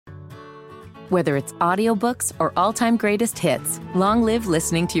Whether it's audiobooks or all-time greatest hits, long live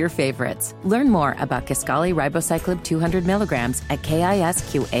listening to your favorites. Learn more about Kisqali Ribociclib 200 milligrams at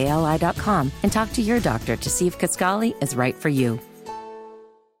KISQALI.com and talk to your doctor to see if Kisqali is right for you.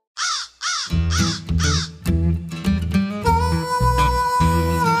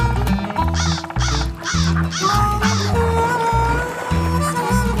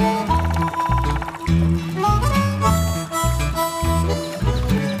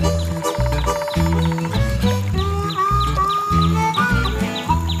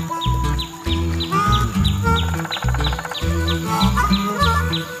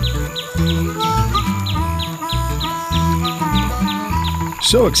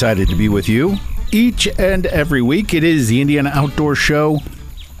 So excited to be with you each and every week. It is the Indiana Outdoor Show,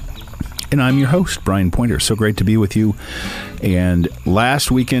 and I'm your host, Brian Pointer. So great to be with you. And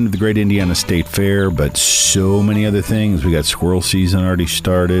last weekend of the Great Indiana State Fair, but so many other things. We got squirrel season already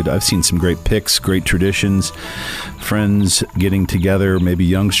started. I've seen some great picks, great traditions, friends getting together, maybe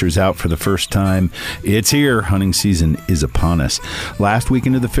youngsters out for the first time. It's here. Hunting season is upon us. Last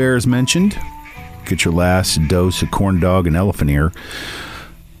weekend of the fair, as mentioned, get your last dose of corn dog and elephant ear,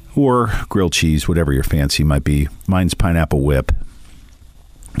 or grilled cheese, whatever your fancy might be. Mine's pineapple whip.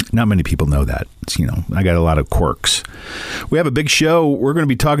 Not many people know that. It's, I got a lot of quirks. We have a big show. We're going to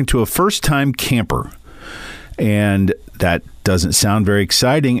be talking to a first-time camper. And that doesn't sound very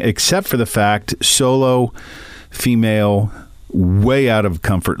exciting, except for the fact, solo, female, way out of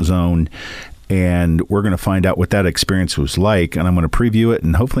comfort zone. And we're going to find out what that experience was like. And I'm going to preview it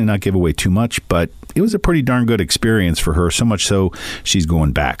and hopefully not give away too much. But it was a pretty darn good experience for her, so much so she's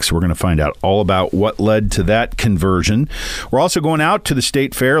going back. So we're going to find out all about what led to that conversion. We're also going out to the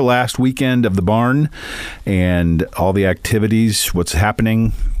State Fair last weekend of the barn and all the activities, what's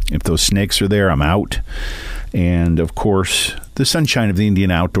happening. If those snakes are there, I'm out. And, of course, the sunshine of the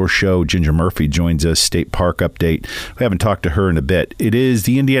Indiana Outdoor Show, Ginger Murphy, joins us, State Park update. We haven't talked to her in a bit. It is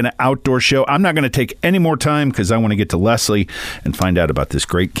the Indiana Outdoor Show. I'm not going to take any more time because I want to get to Leslie and find out about this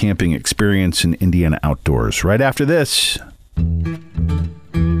great camping experience in Indiana Outdoors. Right after this.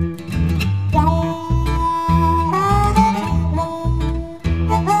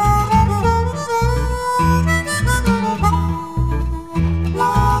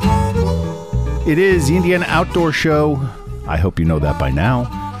 It is the Indiana Outdoor Show. I hope you know that by now.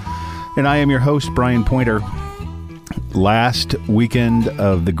 And I am your host, Brian Pointer. Last weekend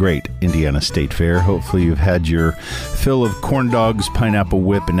of the Great Indiana State Fair. Hopefully you've had your fill of corn dogs, pineapple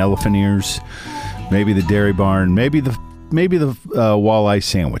whip, and elephant ears. Maybe the dairy barn. Maybe the walleye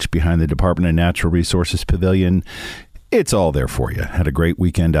sandwich behind the Department of Natural Resources Pavilion. It's all there for you. Had a great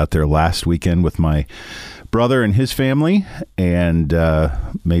weekend out there last weekend with my brother and his family, and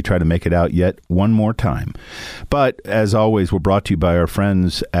may try to make it out yet one more time. But as always, we're brought to you by our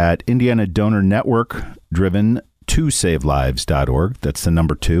friends at Indiana Donor Network, driven to SaveLives.org. That's the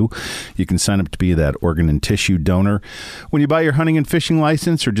number 2. You can sign up to be that organ and tissue donor when you buy your hunting and fishing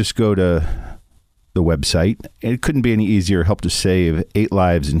license, or just go to the website. It couldn't be any easier. Help to save 8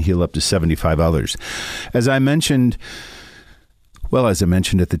 lives and heal up to 75 others. As I mentioned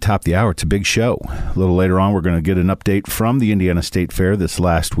at the top of the hour, it's a big show. A little later on, we're going to get an update from the Indiana State Fair this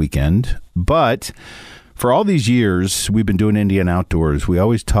last weekend. But for all these years we've been doing Indiana Outdoors, we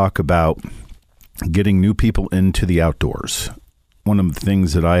always talk about getting new people into the outdoors. One of the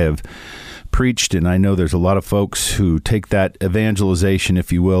things that I have preached, and I know there's a lot of folks who take that evangelization,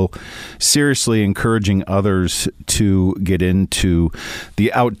 if you will, seriously, encouraging others to get into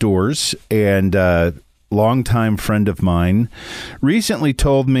the outdoors. And longtime friend of mine recently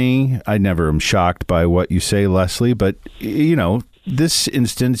told me, I never am shocked by what you say, Leslie, but, this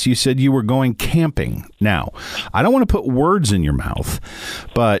instance, you said you were going camping. Now, I don't want to put words in your mouth,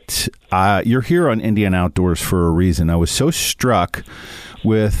 but you're here on Indiana Outdoors for a reason. I was so struck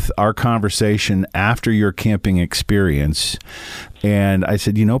with our conversation after your camping experience, and I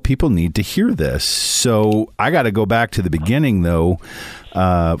said, people need to hear this. So I got to go back to the beginning, though.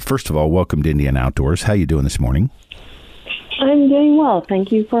 First of all, welcome to Indiana Outdoors. How you doing this morning? I'm doing well.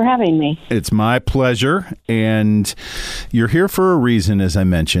 Thank you for having me. It's my pleasure. And you're here for a reason, as I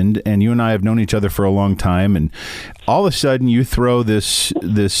mentioned, and you and I have known each other for a long time. And all of a sudden you throw this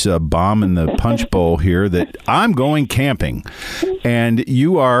bomb in the punch bowl here that I'm going camping. And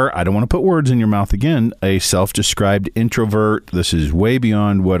you are, I don't want to put words in your mouth again, a self-described introvert. This is way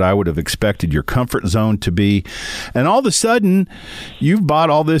beyond what I would have expected your comfort zone to be. And all of a sudden, you've bought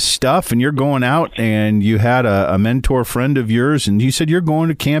all this stuff and you're going out, and you had a mentor friend of yours, and you said you're going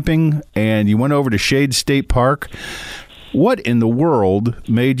to camping, and you went over to Shade State Park. What in the world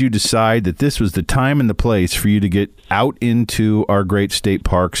made you decide that this was the time and the place for you to get out into our great state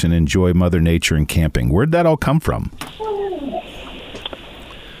parks and enjoy Mother Nature and camping? Where'd that all come from?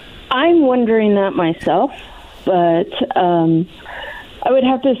 I'm wondering that myself, but I would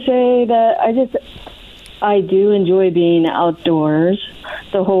have to say that I do enjoy being outdoors.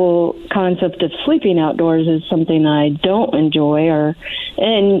 The whole concept of sleeping outdoors is something I don't enjoy,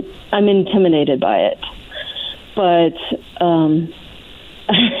 and I'm intimidated by it. But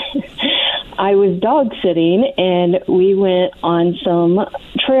I was dog sitting, and we went on some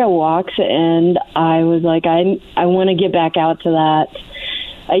trail walks, and I was like, I want to get back out to that.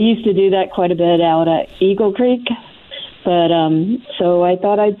 I used to do that quite a bit out at Eagle Creek, but so I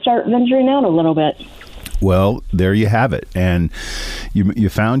thought I'd start venturing out a little bit. Well, there you have it. And you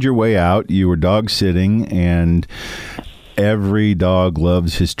found your way out. You were dog sitting, and every dog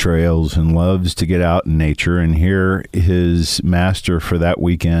loves his trails and loves to get out in nature. And here his master for that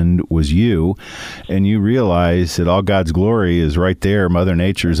weekend was you. And you realize that all God's glory is right there. Mother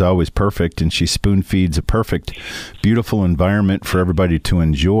Nature is always perfect, and she spoon feeds a perfect, beautiful environment for everybody to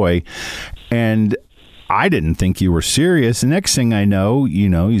enjoy. And I didn't think you were serious. The next thing I know,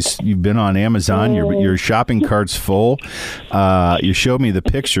 you've been on Amazon, your shopping cart's full. You showed me the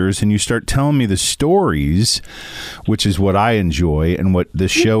pictures, and you start telling me the stories, which is what I enjoy and what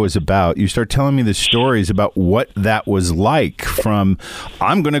this show is about. You start telling me the stories about what that was like, from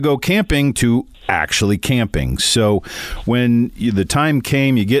I'm going to go camping to actually camping. So when the time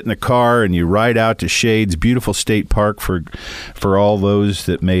came, you get in the car and you ride out to Shades, beautiful state park for all those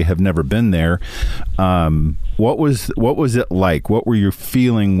that may have never been there. What was it like? What were you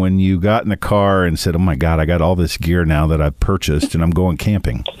feeling when you got in the car and said, "Oh my God, I got all this gear now that I've purchased, and I'm going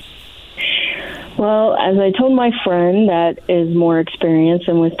camping"? Well, as I told my friend that is more experienced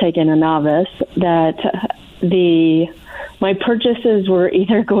and was taking a novice, that my purchases were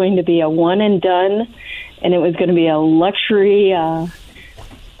either going to be a one and done, and it was going to be a luxury.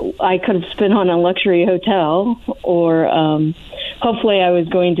 I could have spent on a luxury hotel, or hopefully I was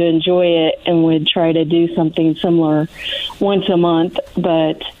going to enjoy it and would try to do something similar once a month.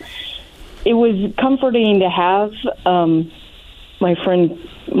 But it was comforting to have my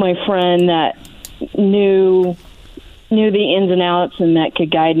friend that knew the ins and outs and that could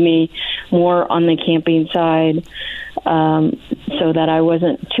guide me more on the camping side, so that I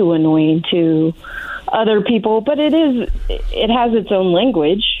wasn't too annoying to other people. But it has its own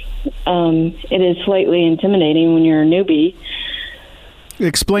language. It is slightly intimidating when you're a newbie.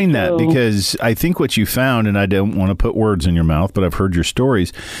 Explain that, because I think what you found, and I don't want to put words in your mouth, but I've heard your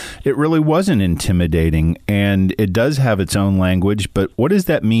stories, it really wasn't intimidating, and it does have its own language. But what does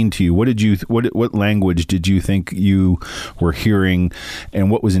that mean to you? What language did you think you were hearing,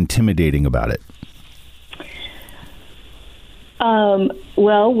 and what was intimidating about it?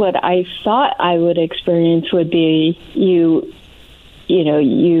 Well, what I thought I would experience would be you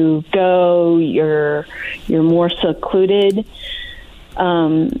go, you're more secluded,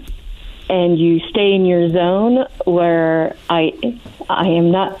 and you stay in your zone, where I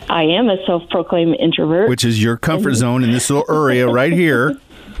am a self-proclaimed introvert. Which is your comfort zone in this little area right here.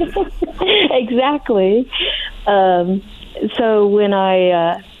 Exactly. So when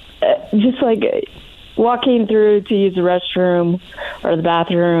I just like walking through to use the restroom or the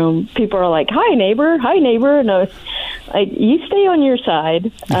bathroom, people are like, "Hi, neighbor. Hi, neighbor." And I was like, "You stay on your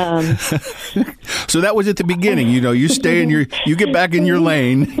side." So that was at the beginning. You stay you get back in your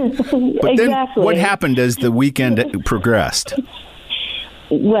lane. But exactly. Then what happened as the weekend progressed?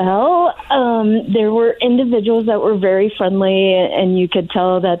 Well, there were individuals that were very friendly, and you could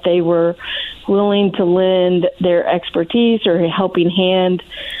tell that they were willing to lend their expertise or a helping hand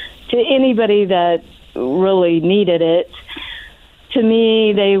to anybody that really needed it. To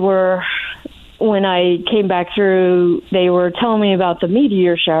me, when I came back through, they were telling me about the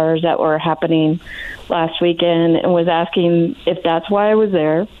meteor showers that were happening last weekend, and was asking if that's why I was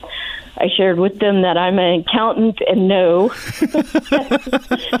there. I shared with them that I'm an accountant, and no,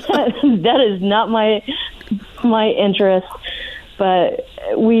 that is not my interest. But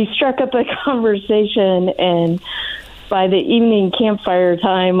we struck up a conversation, and by the evening campfire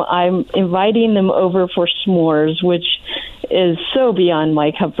time, I'm inviting them over for s'mores, which is so beyond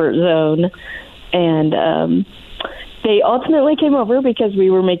my comfort zone. And they ultimately came over because we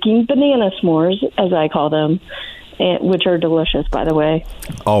were making banana s'mores, as I call them, which are delicious, by the way.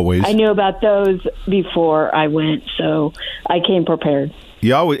 Always. I knew about those before I went, so I came prepared.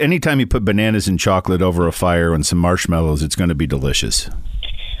 Anytime you put bananas and chocolate over a fire and some marshmallows, it's going to be delicious.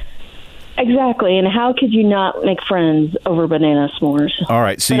 Exactly, and how could you not make friends over banana s'mores? All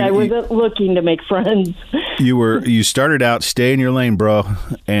right, so but I wasn't looking to make friends. You started out, stay in your lane, bro,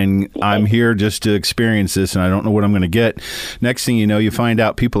 and I'm here just to experience this, and I don't know what I'm going to get. Next thing you know, you find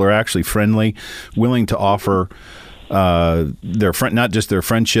out people are actually friendly, willing to offer their friend, not just their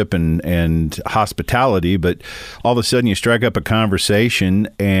friendship and hospitality, but all of a sudden you strike up a conversation,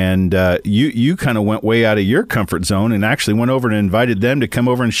 and you kind of went way out of your comfort zone and actually went over and invited them to come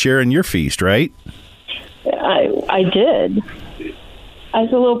over and share in your feast, right? I did. I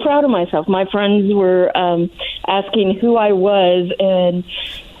was a little proud of myself. My friends were asking who I was and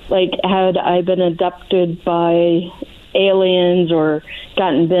like had I been abducted by aliens or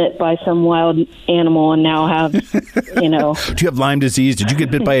gotten bit by some wild animal and now have, Do you have Lyme disease? Did you get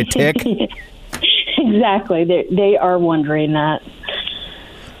bit by a tick? Exactly. They are wondering that.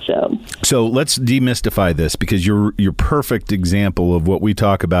 So let's demystify this, because you're perfect example of what we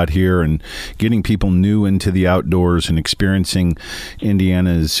talk about here and getting people new into the outdoors and experiencing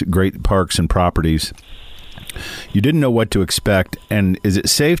Indiana's great parks and properties. You didn't know what to expect, and is it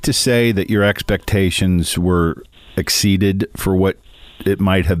safe to say that your expectations were exceeded for what it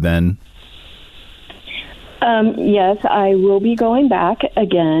might have been? Yes, I will be going back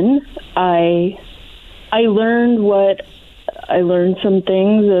again. I learned some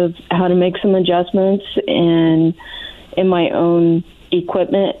things of how to make some adjustments in my own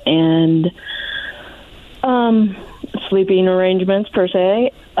equipment and sleeping arrangements per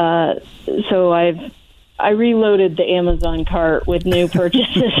se. So I reloaded the Amazon cart with new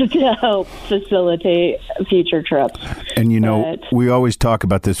purchases to help facilitate future trips. And we always talk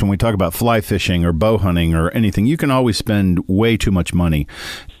about this when we talk about fly fishing or bow hunting or anything. You can always spend way too much money.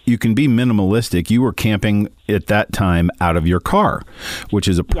 You can be minimalistic. You were camping at that time out of your car, which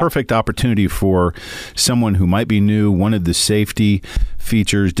is a perfect opportunity for someone who might be new, wanted the safety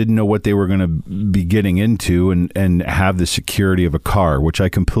features, didn't know what they were going to be getting into, and have the security of a car, which I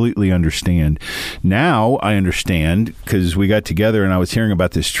completely understand. Now I understand, because we got together and I was hearing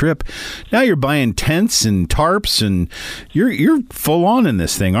about this trip. Now you're buying tents and tarps, and you're full on in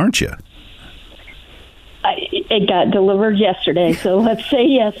this thing, aren't you? It got delivered yesterday, so let's say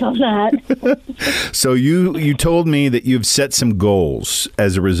yes on that. So you told me that you've set some goals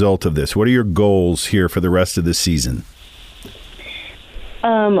as a result of this. What are your goals here for the rest of the season?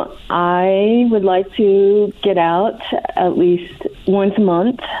 I would like to get out at least once a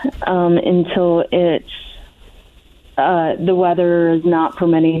month until it's the weather is not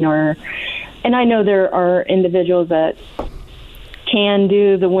permitting, and I know there are individuals that can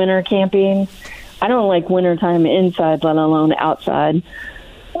do the winter camping. I don't like wintertime inside, let alone outside.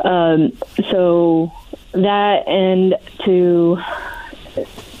 So that, and to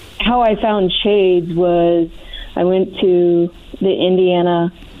how I found shades was I went to the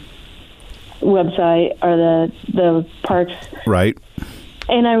Indiana website or the parks. Right.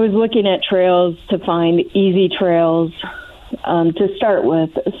 And I was looking at trails to find easy trails to start with.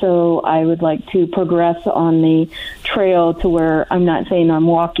 So I would like to progress on the trail to where I'm not saying I'm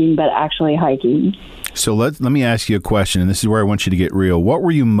walking, but actually hiking. So let me ask you a question, and this is where I want you to get real. What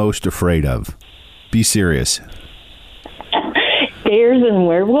were you most afraid of? Be serious. Bears and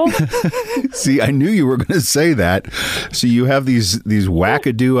werewolves? See, I knew you were going to say that. So you have these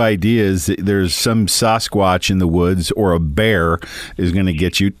wackadoo ideas that there's some Sasquatch in the woods or a bear is going to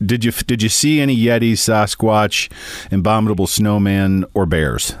get you. Did you see any Yeti, Sasquatch, abominable snowman, or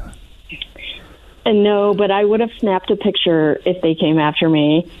bears? No, but I would have snapped a picture if they came after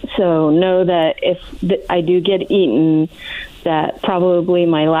me. So know that if I do get eaten, that probably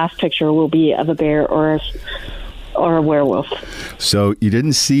my last picture will be of a bear or a werewolf. So you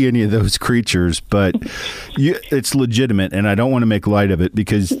didn't see any of those creatures, but it's legitimate, and I don't want to make light of it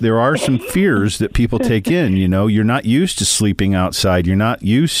because there are some fears that people take in. You're not used to sleeping outside. You're not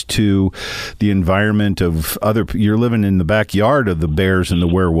used to the environment of you're living in the backyard of the bears and the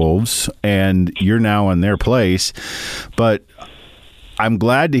werewolves, and you're now in their place. But I'm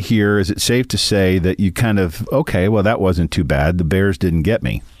glad to hear, is it safe to say that you kind of, okay, well, that wasn't too bad. The bears didn't get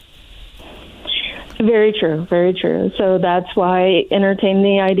me. Very true, very true. So that's why I entertained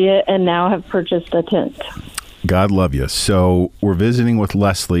the idea and now have purchased a tent. God love you. So we're visiting with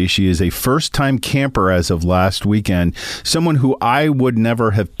Leslie. She is a first-time camper as of last weekend, someone who I would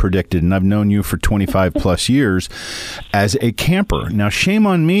never have predicted, and I've known you for 25 plus years, as a camper. Now, shame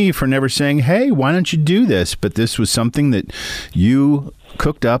on me for never saying, hey, why don't you do this? But this was something that you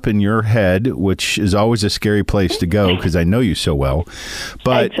cooked up in your head, which is always a scary place to go because I know you so well.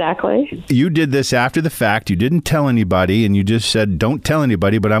 But exactly. You did this after the fact. You didn't tell anybody, and you just said, don't tell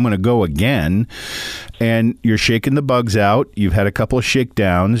anybody, but I'm going to go again. And you're shaking the bugs out. You've had a couple of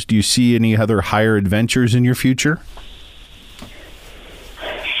shakedowns. Do you see any other higher adventures in your future?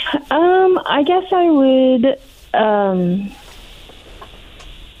 I guess I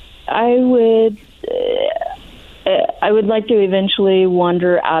would like to eventually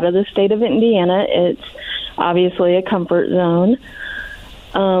wander out of the state of Indiana. It's obviously a comfort zone.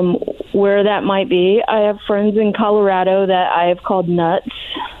 Where that might be, I have friends in Colorado that I have called nuts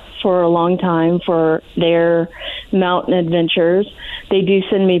for a long time for their mountain adventures. They do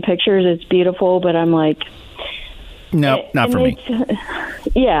send me pictures. It's beautiful, but I'm like, no, not for me.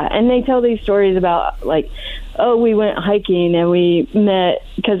 Yeah, and they tell these stories about, like, oh, we went hiking and we met,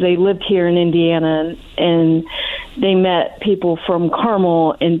 because they lived here in Indiana, and they met people from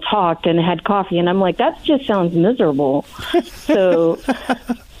Carmel and talked and had coffee. And I'm like, that just sounds miserable. So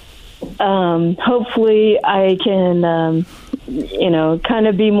hopefully I can, kind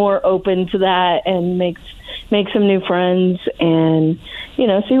of be more open to that and make some new friends and,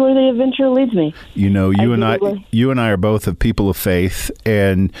 see where the adventure leads me. You and I are both of people of faith.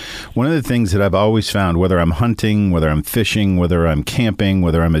 And one of the things that I've always found, whether I'm hunting, whether I'm fishing, whether I'm camping,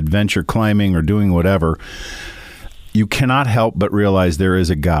 whether I'm adventure climbing or doing whatever, you cannot help but realize there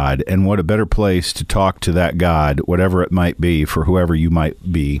is a God. And what a better place to talk to that God, whatever it might be, for whoever you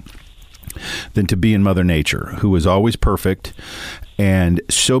might be, than to be in Mother Nature, who is always perfect and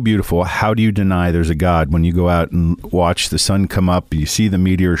so beautiful. How do you deny there's a God when you go out and watch the sun come up, you see the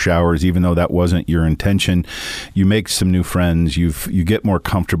meteor showers, even though that wasn't your intention? You make some new friends, you get more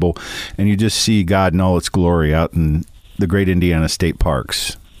comfortable, and you just see God in all its glory out in the great Indiana state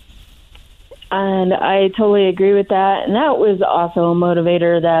parks. And I totally agree with that. And that was also a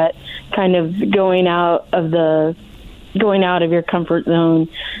motivator, that kind of going out of your comfort zone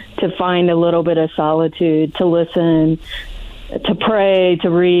to find a little bit of solitude, to listen, to pray, to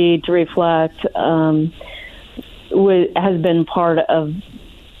read, to reflect, has been part of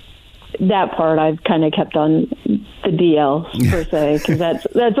that part. I've kind of kept on the DL, per se, because that's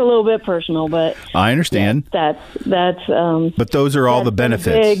a little bit personal, but I understand. That's but those are all the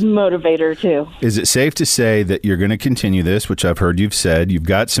benefits. A big motivator too. Is it safe to say that you're going to continue this, which I've heard you've said? You've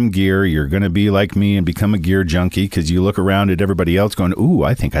got some gear. You're going to be like me and become a gear junkie because you look around at everybody else going, ooh,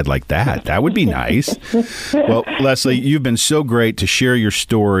 I think I'd like that. That would be nice. Well, Leslie, you've been so great to share your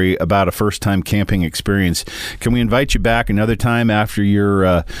story about a first-time camping experience. Can we invite you back another time after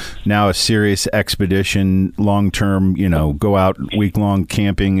your now a serious expedition, long-term, go out week-long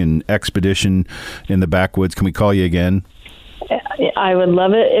camping and expedition in the backwoods? Can we call you again? I would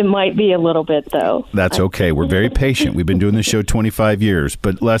love it. It might be a little bit, though. That's okay. We're very patient. We've been doing this show 25 years.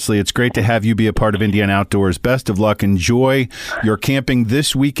 But, Leslie, it's great to have you be a part of Indiana Outdoors. Best of luck. Enjoy your camping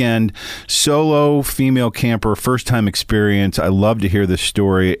this weekend. Solo female camper, first-time experience. I love to hear this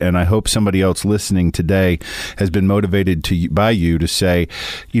story, and I hope somebody else listening today has been motivated by you to say,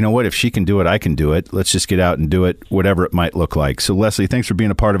 you know what, if she can do it, I can do it. Let's just get out and do it, whatever it might look like. So, Leslie, thanks for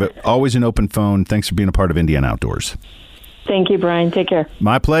being a part of it. Always an open phone. Thanks for being a part of Indiana Outdoors. Thank you, Brian. Take care.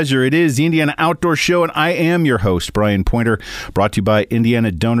 My pleasure. It is the Indiana Outdoor Show, and I am your host, Brian Pointer, brought to you by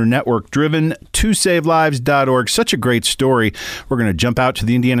Indiana Donor Network, driven to SaveLives.org. Such a great story. We're going to jump out to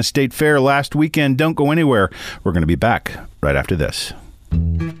the Indiana State Fair last weekend. Don't go anywhere. We're going to be back right after this.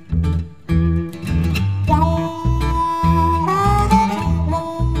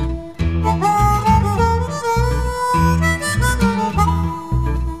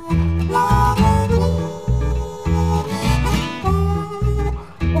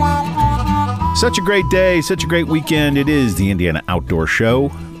 Such a great day, such a great weekend. It is the Indiana Outdoor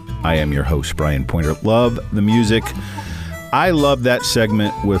Show. I am your host, Brian Pointer. Love the music. I love that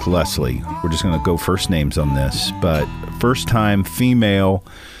segment with Leslie. We're just going to go first names on this, but first-time female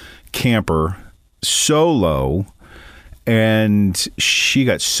camper, solo, and she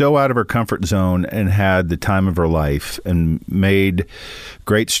got so out of her comfort zone and had the time of her life and made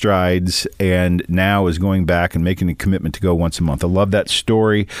great strides, and now is going back and making a commitment to go once a month. I love that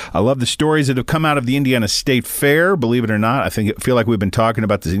story. I love the stories that have come out of the Indiana State Fair. Believe it or not, I feel like we've been talking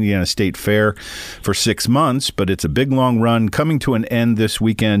about this Indiana State Fair for 6 months, but it's a big, long run coming to an end this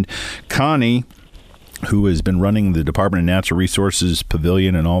weekend. Connie, who has been running the Department of Natural Resources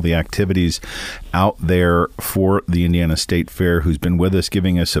Pavilion and all the activities out there for the Indiana State Fair, who's been with us,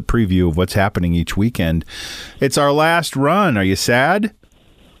 giving us a preview of what's happening each weekend. It's our last run. Are you sad?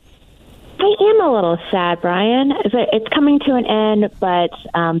 I am a little sad, Brian. It's coming to an end, but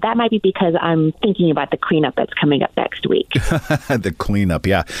that might be because I'm thinking about the cleanup that's coming up next week. The cleanup,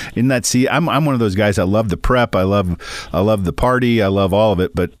 yeah. In that, see, I'm one of those guys. I love the prep. I love the party. I love all of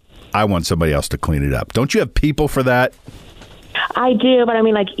it, but I want somebody else to clean it up. Don't you have people for that? I do, but I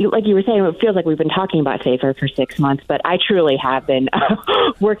mean, like you were saying, it feels like we've been talking about Safer for 6 months, but I truly have been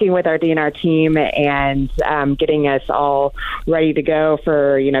working with our DNR team and getting us all ready to go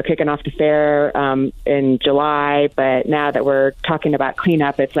for, kicking off the fair in July. But now that we're talking about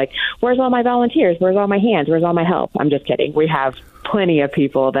cleanup, it's like, where's all my volunteers? Where's all my hands? Where's all my help? I'm just kidding. We have plenty of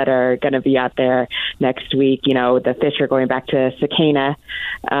people that are going to be out there next week. The fish are going back to Sakana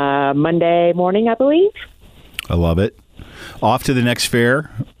Monday morning, I believe. I love it. Off to the next fair.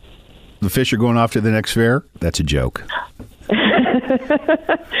 The fish are going off to the next fair. That's a joke.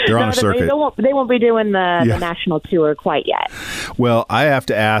 They're on a circuit. They won't be doing the national tour quite yet. Well, I have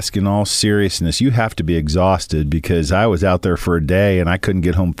to ask, in all seriousness, you have to be exhausted because I was out there for a day and I couldn't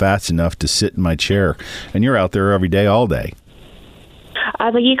get home fast enough to sit in my chair. And you're out there every day, all day.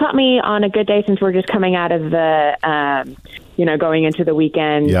 You caught me on a good day since we're just coming out of the, going into the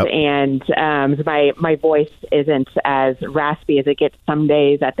weekend. Yep. And my voice isn't as raspy as it gets some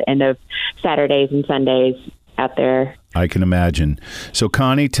days at the end of Saturdays and Sundays out there. I can imagine. So,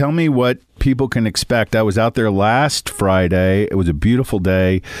 Connie, tell me what people can expect. I was out there last Friday. It was a beautiful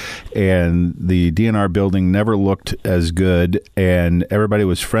day, and the DNR building never looked as good, and everybody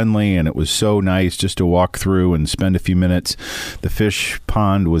was friendly, and it was so nice just to walk through and spend a few minutes. The fish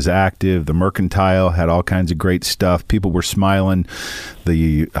pond was active. The mercantile had all kinds of great stuff. People were smiling.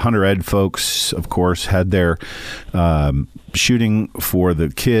 The Hunter Ed folks, of course, had their shooting for the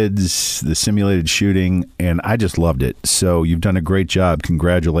kids, the simulated shooting, and I just loved it. So you've done a great job.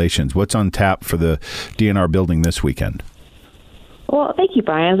 Congratulations. What's on tap for the DNR building this weekend? Well, thank you,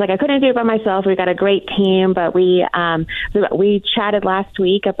 Brian. I couldn't do it by myself. We got a great team, but we chatted last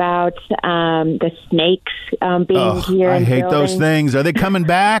week about the snakes being here. I hate those things. Are they coming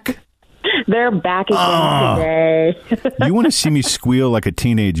back? They're back again today. You want to see me squeal like a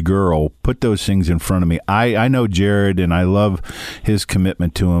teenage girl? Put those things in front of me. I know Jared, and I love his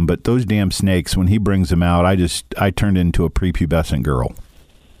commitment to him, but those damn snakes, when he brings them out, I turned into a prepubescent girl.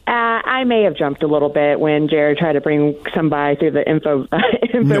 I may have jumped a little bit when Jared tried to bring some by through the info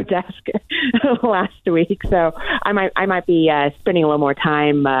desk last week. So I might be spending a little more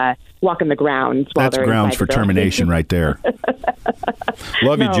time walking the grounds. That's grounds for termination right there.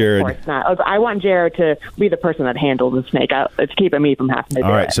 Love you, Jared. Of course not. I want Jared to be the person that handles the snake. It's keeping me from having to do it.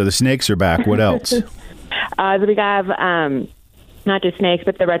 All right, so the snakes are back. What else? We have not just snakes,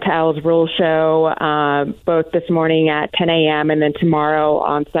 but the Reptiles Rule Show, both this morning at 10 a.m. and then tomorrow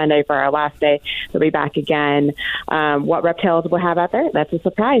on Sunday for our last day. They'll be back again. What reptiles we'll have out there, that's a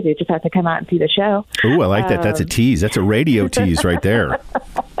surprise. You just have to come out and see the show. Ooh, I like that. That's a tease. That's a radio tease right there.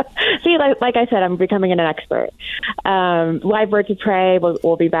 See, like I said, I'm becoming an expert. Live Birds of Prey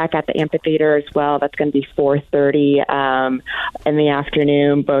will be back at the amphitheater as well. That's going to be 4:30 in the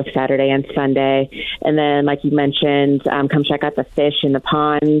afternoon, both Saturday and Sunday. And then, like you mentioned, come check out the fish in the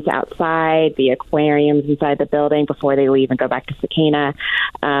ponds outside, the aquariums inside the building before they leave and go back to Sakana.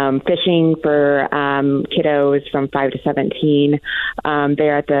 Fishing for kiddos from 5 to 17.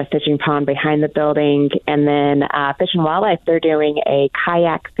 They're at the fishing pond behind the building. And then Fish and Wildlife, they're doing a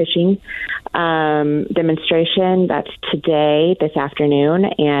kayak fishing demonstration. That's today, this afternoon.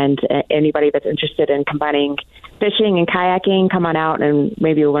 And anybody that's interested in combining fishing and kayaking, come on out and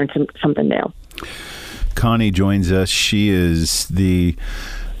maybe you'll learn something new. Connie joins us. She is the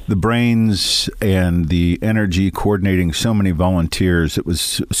brains and the energy coordinating so many volunteers. It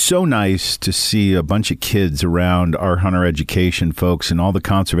was so nice to see a bunch of kids around our hunter education folks and all the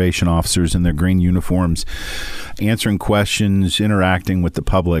conservation officers in their green uniforms answering questions, interacting with the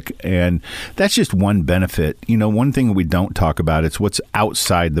public. And that's just one benefit. One thing we don't talk about, it's what's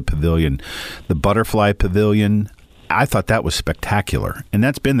outside the pavilion. The butterfly pavilion, I thought that was spectacular, and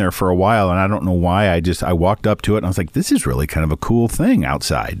that's been there for a while, and I don't know why. I walked up to it, and I was like, this is really kind of a cool thing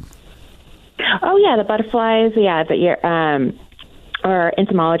outside. Oh, yeah, the butterflies, our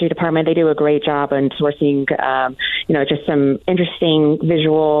entomology department, they do a great job in sourcing, just some interesting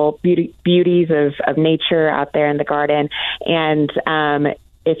visual beauties of nature out there in the garden, and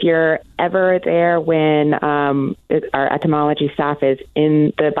if you're ever there when our entomology staff is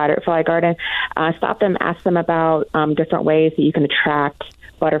in the butterfly garden, stop them, ask them about different ways that you can attract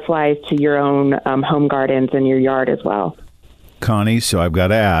butterflies to your own home gardens and your yard as well. Connie, so I've got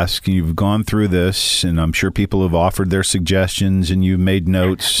to ask, you've gone through this, and I'm sure people have offered their suggestions, and you've made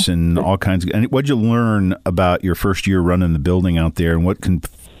notes and all kinds of... And what'd you learn about your first year running the building out there, and what can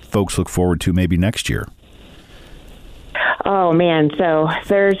folks look forward to maybe next year? Oh man, so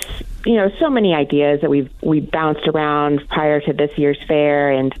there's so many ideas that we bounced around prior to this year's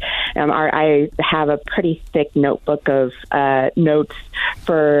fair, and I have a pretty thick notebook of notes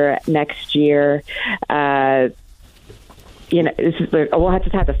for next year. We'll have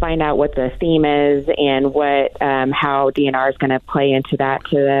to find out what the theme is and what how DNR is going to play into that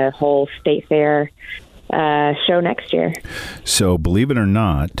to the whole state fair show next year. So, believe it or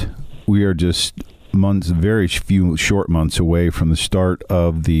not, we are just very few short months away from the start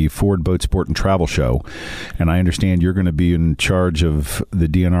of the Ford Boat Sport and Travel Show, and I understand you're going to be in charge of the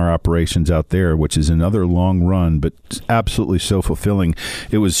DNR operations out there, which is another long run, but absolutely so fulfilling.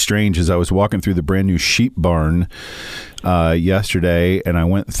 It was strange as I was walking through the brand new sheep barn yesterday, and I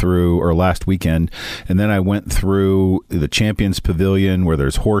went through, or last weekend, and then I went through the Champions Pavilion where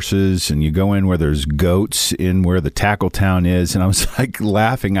there's horses, and you go in where there's goats in where the Tackle Town is, and I was like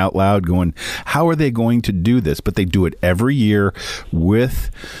laughing out loud going, how are they going to do this? But they do it every year with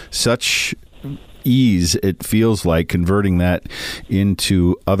such ease. It feels like converting that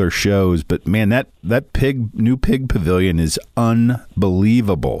into other shows. But man, that new pig pavilion is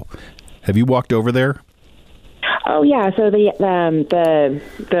unbelievable. Have you walked over there? Oh yeah, so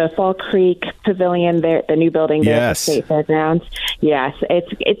the Fall Creek Pavilion, there, the new building there at the State Fairgrounds. Yes,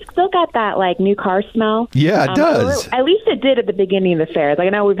 it's still got that like new car smell. Yeah, it does. At least it did at the begining of the fair. Like I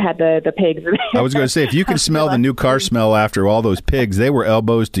know we've had the pigs. I was going to say, if you can smell the new car smell after all those pigs, they were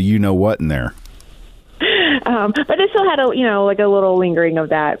elbows to you know what in there. But it still had a little lingering of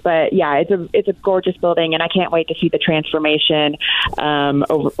that. But yeah, it's a gorgeous building, and I can't wait to see the transformation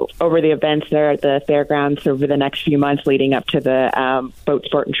over the events there at the fairgrounds over the next few months leading up to the Boat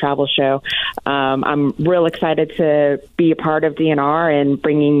Sport and Travel Show. I'm real excited to be a part of DNR and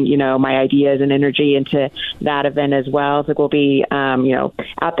bringing my ideas and energy into that event as well. So we'll be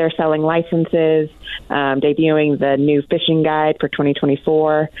out there selling licenses, debuting the new fishing guide for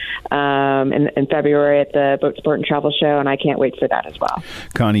 2024 in February at the Boat Sport and Travel Show, and I can't wait for that as well.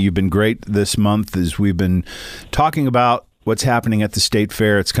 Connie, you've been great this month as we've been talking about what's happening at the State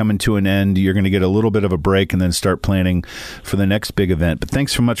Fair. It's coming to an end. You're going to get a little bit of a break and then start planning for the next big event. But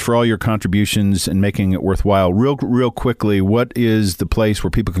thanks so much for all your contributions and making it worthwhile. Real quickly, what is the place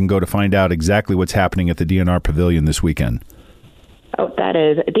where people can go to find out exactly what's happening at the DNR Pavilion this weekend? Oh, that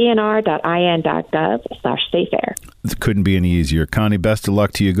is dnr.in.gov/state fair. It couldn't be any easier. Connie, best of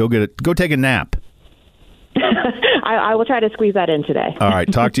luck to you. Go take a nap. I will try to squeeze that in today. All right.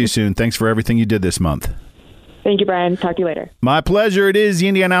 Talk to you soon. Thanks for everything you did this month. Thank you, Brian. Talk to you later. My pleasure. It is the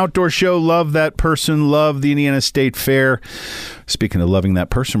Indiana Outdoor Show. Love that person. Love the Indiana State Fair. Speaking of loving that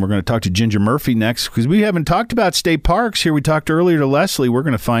person, we're going to talk to Ginger Murphy next because we haven't talked about state parks here. We talked earlier to Leslie. We're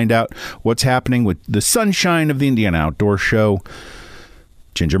going to find out what's happening with the sunshine of the Indiana Outdoor Show.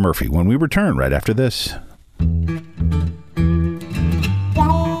 Ginger Murphy when we return right after this.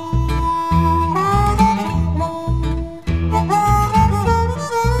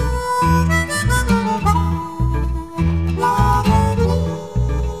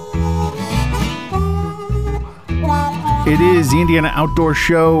 It is the Indiana Outdoor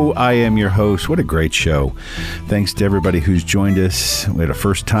Show. I am your host. What a great show. Thanks to everybody who's joined us. We had a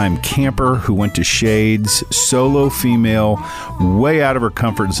first-time camper who went to Shades, solo female, way out of her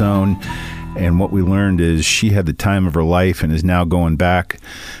comfort zone. And what we learned is she had the time of her life and is now going back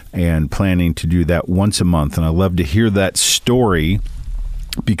and planning to do that once a month. And I love to hear that story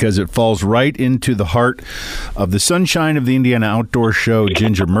because it falls right into the heart of the sunshine of the Indiana Outdoor Show,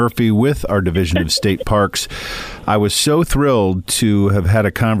 Ginger Murphy, with our Division of State Parks. I was so thrilled to have had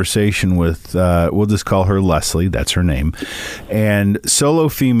a conversation with, we'll just call her Leslie, that's her name, and solo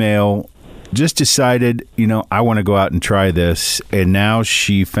female, just decided, I want to go out and try this, and now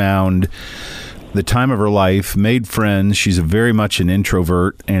she found the time of her life, made friends. She's very much an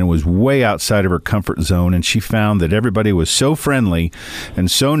introvert and was way outside of her comfort zone. And she found that everybody was so friendly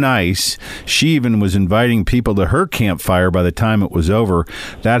and so nice. She even was inviting people to her campfire by the time it was over.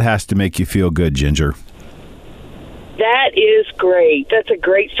 That has to make you feel good, Ginger. That is great. That's a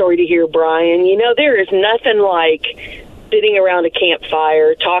great story to hear, Brian. There is nothing like sitting around a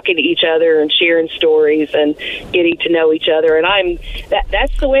campfire, talking to each other and sharing stories and getting to know each other. And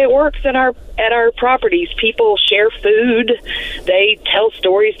that's the way it works at our properties. People share food, they tell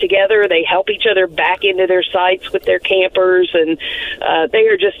stories together, they help each other back into their sites with their campers, and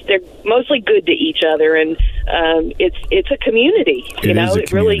they're mostly good to each other. And it's a community. It is a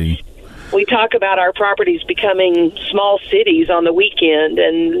community. we talk about our properties becoming small cities on the weekend,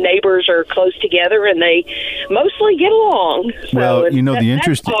 and neighbors are close together, and they mostly get along. So well,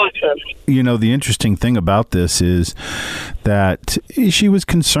 that's awesome. The interesting thing about this is that she was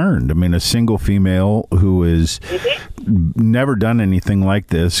concerned. I mean, a single female who has never done anything like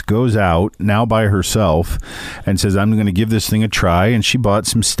this goes out now by herself and says, I'm going to give this thing a try. And she bought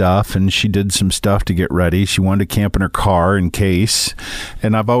some stuff, and she did some stuff to get ready. She wanted to camp in her car in case.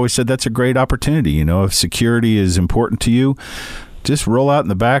 And I've always said that's a great opportunity. If security is important to you, just roll out in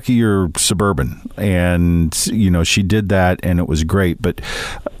the back of your Suburban. And, she did that, and it was great. But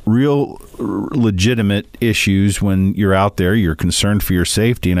real legitimate issues when you're out there, you're concerned for your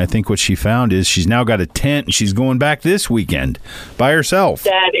safety. And I think what she found is she's now got a tent, and she's going back this weekend by herself.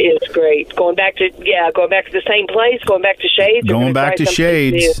 That is great. Going back to the same place, going back to Shades. Going back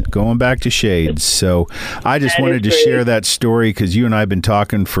to Shades. So I just wanted to share that story because you and I have been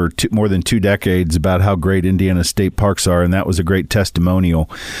talking for more than 2 decades about how great Indiana state parks are, and that was a great testimonial.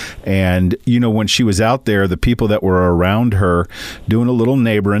 And, when she was out there, the people that were around her doing a little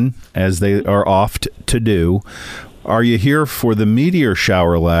neighboring, as they are oft to do, are you here for the meteor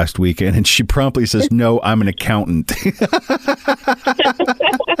shower last weekend? And she promptly says, no, I'm an accountant.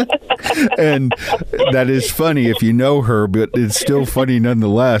 And that is funny if you know her, but it's still funny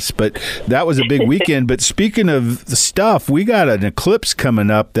nonetheless. But that was a big weekend. But speaking of the stuff, we got an eclipse coming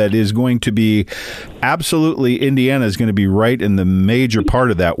up that is going to be absolutely, Indiana is going to be right in the major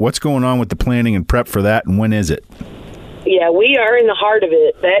part of that. What's going on with the planning and prep for that, and when is it? Yeah, we are in the heart of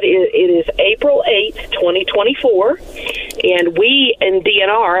it. It is April 8th, 2024, and we in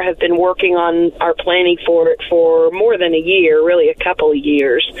DNR have been working on our planning for it for more than a year, really a couple of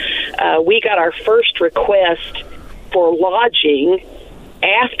years. We got our first request for lodging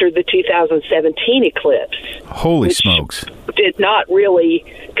after the 2017 eclipse. Holy smokes. Did not really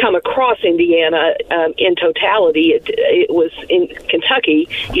come across Indiana in totality. It was in Kentucky.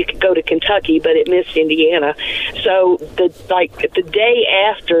 You could go to Kentucky, but it missed Indiana. So the day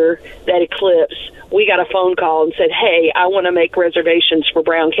after that eclipse, we got a phone call and said, hey, I want to make reservations for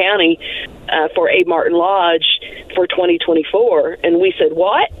Brown County for Abe Martin Lodge for 2024. And we said,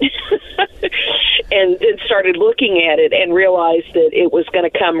 what? And then started looking at it and realized that it was going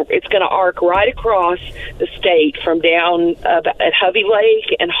to it's going to arc right across the state from down at Hovey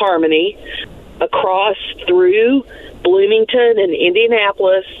Lake and Harmony, across through Bloomington and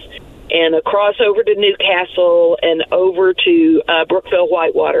Indianapolis, and across over to Newcastle and over to Brookville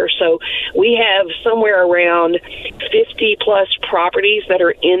Whitewater. So we have somewhere around 50-plus properties that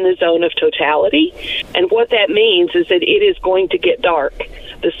are in the zone of totality. And what that means is that it is going to get dark.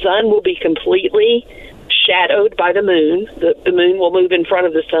 The sun will be completely shadowed by the moon. The moon will move in front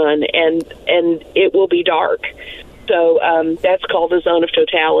of the sun, and it will be dark. So that's called the zone of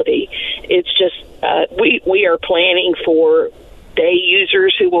totality. It's just we are planning for day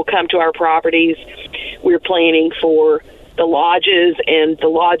users who will come to our properties. We're planning for the lodges, and the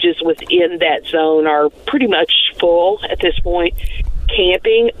lodges within that zone are pretty much full at this point.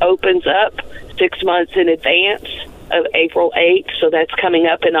 Camping opens up 6 months in advance of April 8th, so that's coming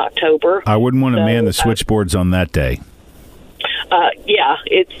up in October. I wouldn't want to man the switchboards on that day. Yeah,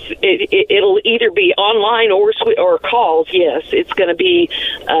 it'll either be online or calls. Yes, it's going to be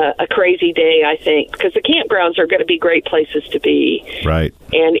a crazy day, I think, because the campgrounds are going to be great places to be. Right.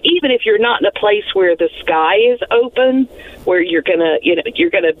 And even if you're not in a place where the sky is open, where you're going to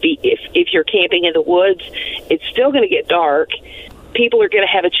be, if you're camping in the woods, it's still going to get dark. People are going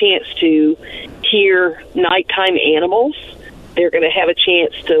to have a chance to hear nighttime animals. They're going to have a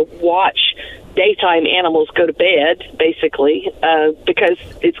chance to watch daytime animals go to bed, basically, because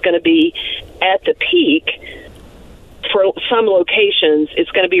it's going to be at the peak. For some locations, it's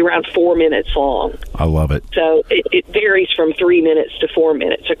going to be around 4 minutes long. I love it. So it varies from 3 minutes to 4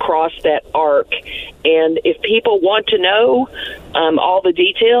 minutes across that arc. And if people want to know all the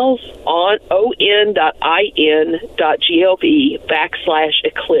details, on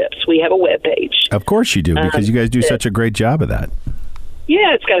on.in.gov/eclipse, we have a webpage. Of course you do, because you guys do such a great job of that.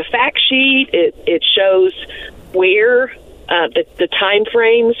 Yeah, it's got a fact sheet. It shows where the time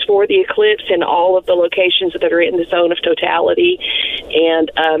frames for the eclipse and all of the locations that are in the zone of totality. And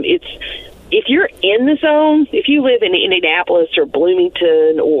if you're in the zone, if you live in Indianapolis or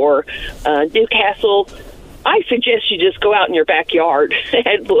Bloomington or Newcastle, I suggest you just go out in your backyard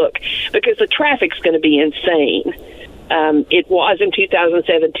and look, because the traffic's going to be insane. It was in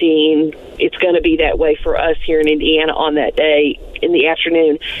 2017. It's going to be that way for us here in Indiana on that day in the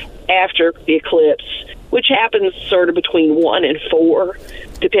afternoon after the eclipse, which happens sort of between 1 and 4.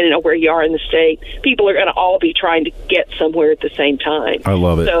 depending on where you are in the state, people are going to all be trying to get somewhere at the same time. I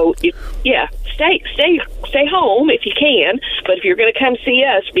love it. So, stay home if you can, but if you're going to come see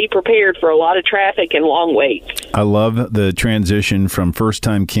us, be prepared for a lot of traffic and long waits. I love the transition from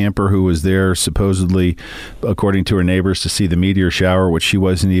first-time camper who was there supposedly, according to her neighbors, to see the meteor shower, which she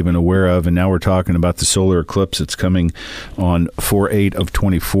wasn't even aware of, and now we're talking about the solar eclipse that's coming on 4/8 of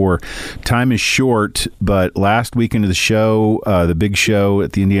 24. Time is short, but last weekend of the show, the big show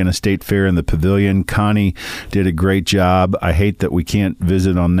at the Indiana State Fair in the Pavilion, Connie did a great job. I hate that we can't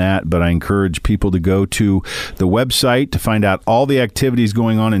visit on that, but I encourage people to go to the website to find out all the activities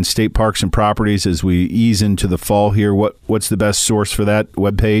going on in state parks and properties as we ease into the fall here. What's the best source for that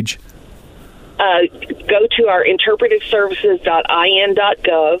webpage? Go to our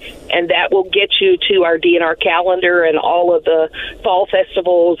interpretiveservices.in.gov, and that will get you to our DNR calendar and all of the fall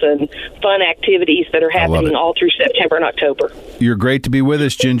festivals and fun activities that are happening all through September and October. You're great to be with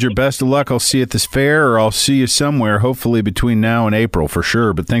us, Ginger. Best of luck. I'll see you at this fair, or I'll see you somewhere, hopefully between now and April for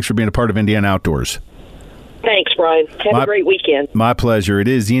sure. But thanks for being a part of Indiana Outdoors. Thanks, Brian. Have a great weekend. My pleasure. It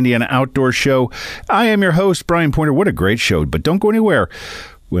is the Indiana Outdoor Show. I am your host, Brian Pointer. What a great show, but don't go anywhere.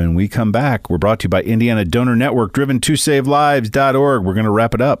 When we come back, we're brought to you by Indiana Donor Network, driven to SaveLives.org. We're going to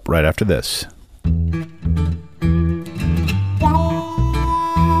wrap it up right after this.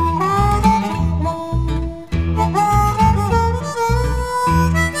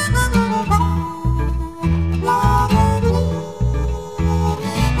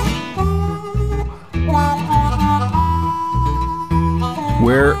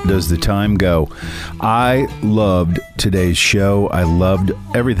 Where does the time go? I loved today's show. I loved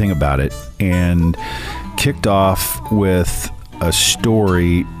everything about it, and kicked off with a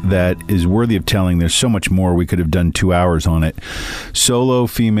story that is worthy of telling. There's so much more. We could have done 2 hours on it. Solo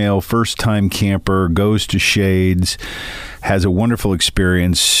female, first-time camper, goes to Shades, has a wonderful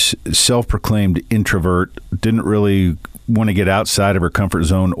experience, self-proclaimed introvert, didn't really want to get outside of her comfort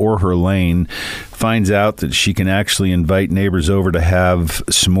zone or her lane, finds out that she can actually invite neighbors over to have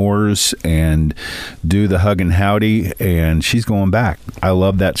s'mores and do the hug and howdy, and she's going back. I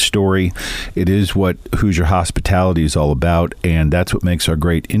love that story. It is what Hoosier hospitality is all about, and that's what makes our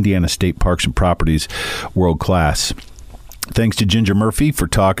great Indiana State Parks and Properties world class. Thanks to Ginger Murphy for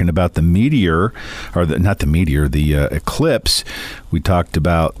talking about the meteor, or the eclipse. We talked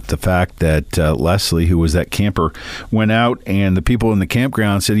about the fact that Leslie, who was that camper, went out, and the people in the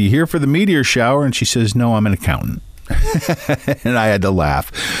campground said, "Are you here for the meteor shower?" And she says, "No, I'm an accountant." And I had to laugh.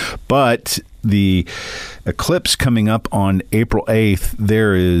 But the eclipse coming up on April 8th,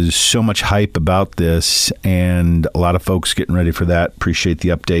 there is so much hype about this, and a lot of folks getting ready for that. Appreciate the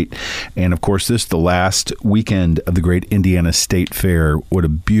update. And of course, this is the last weekend of the great Indiana State Fair. What a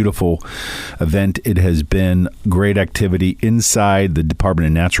beautiful event it has been. Great activity inside the Department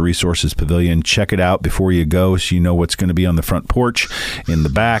of Natural Resources Pavilion. Check it out before you go so you know what's going to be on the front porch, in the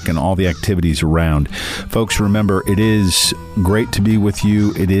back, and all the activities around. Folks, remember, it is great to be with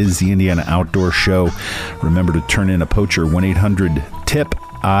you. It is the Indiana Outdoor Show. Remember to turn in a poacher,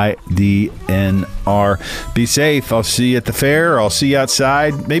 1-800-TIP-IDNR. Be safe. I'll see you at the fair. I'll see you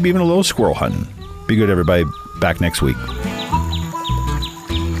outside, maybe even a little squirrel hunting. Be good, everybody. Back next week.